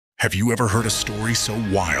Have you ever heard a story so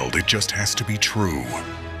wild it just has to be true?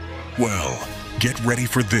 Well, get ready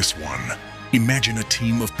for this one. Imagine a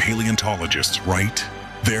team of paleontologists, right?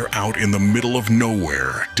 They're out in the middle of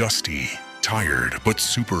nowhere, dusty, tired, but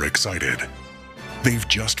super excited. They've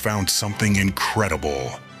just found something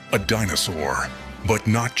incredible, a dinosaur. But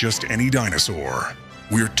not just any dinosaur.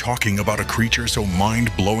 We're talking about a creature so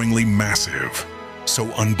mind-blowingly massive,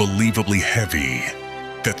 so unbelievably heavy,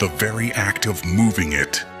 that the very act of moving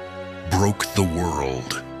it broke the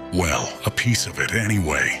world. Well, a piece of it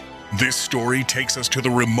anyway. This story takes us to the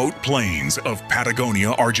remote plains of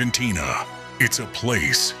Patagonia, Argentina. It's a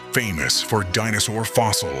place famous for dinosaur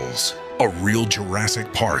fossils, a real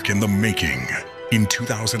Jurassic Park in the making. In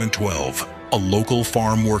 2012, a local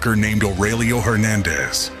farm worker named Aurelio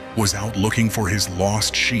Hernandez was out looking for his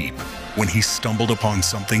lost sheep when he stumbled upon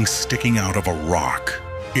something sticking out of a rock.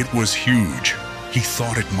 It was huge. He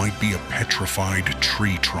thought it might be a petrified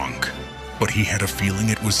tree trunk, but he had a feeling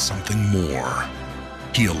it was something more.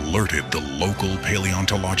 He alerted the local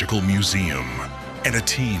paleontological museum, and a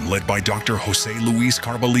team led by Dr. Jose Luis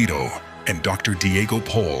Carbalito and Dr. Diego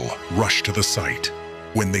Pol rushed to the site.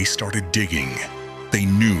 When they started digging, they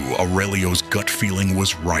knew Aurelio's gut feeling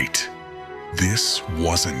was right. This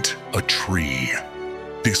wasn't a tree.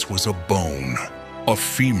 This was a bone, a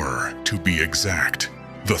femur to be exact,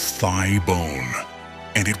 the thigh bone.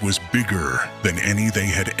 And it was bigger than any they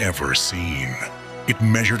had ever seen. It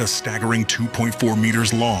measured a staggering 2.4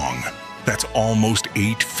 meters long. That's almost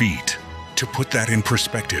 8 feet. To put that in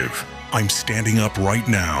perspective, I'm standing up right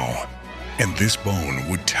now, and this bone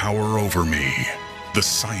would tower over me. The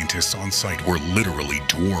scientists on site were literally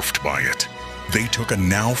dwarfed by it. They took a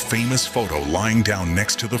now famous photo lying down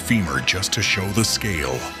next to the femur just to show the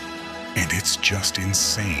scale. And it's just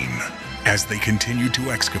insane. As they continued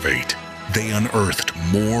to excavate, they unearthed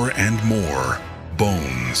more and more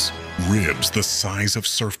bones, ribs the size of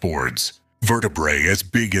surfboards, vertebrae as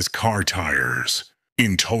big as car tires.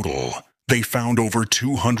 In total, they found over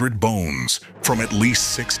 200 bones from at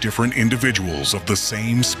least 6 different individuals of the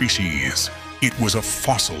same species. It was a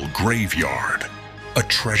fossil graveyard, a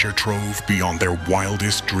treasure trove beyond their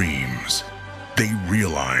wildest dreams. They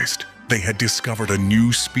realized they had discovered a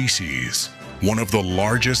new species, one of the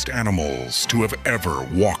largest animals to have ever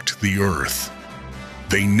walked the earth.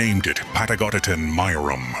 They named it Patagotitan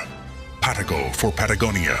majorum, Patago for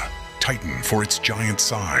Patagonia, Titan for its giant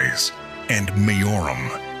size, and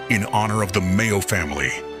Majorum in honor of the Mayo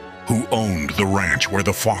family, who owned the ranch where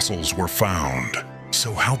the fossils were found.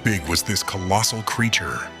 So how big was this colossal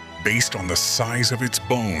creature? Based on the size of its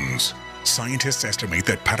bones, scientists estimate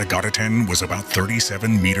that Patagotitan was about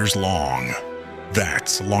 37 meters long.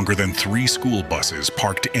 That's longer than 3 school buses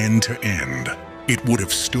parked end to end. It would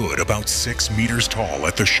have stood about 6 meters tall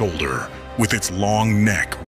at the shoulder, with its long neck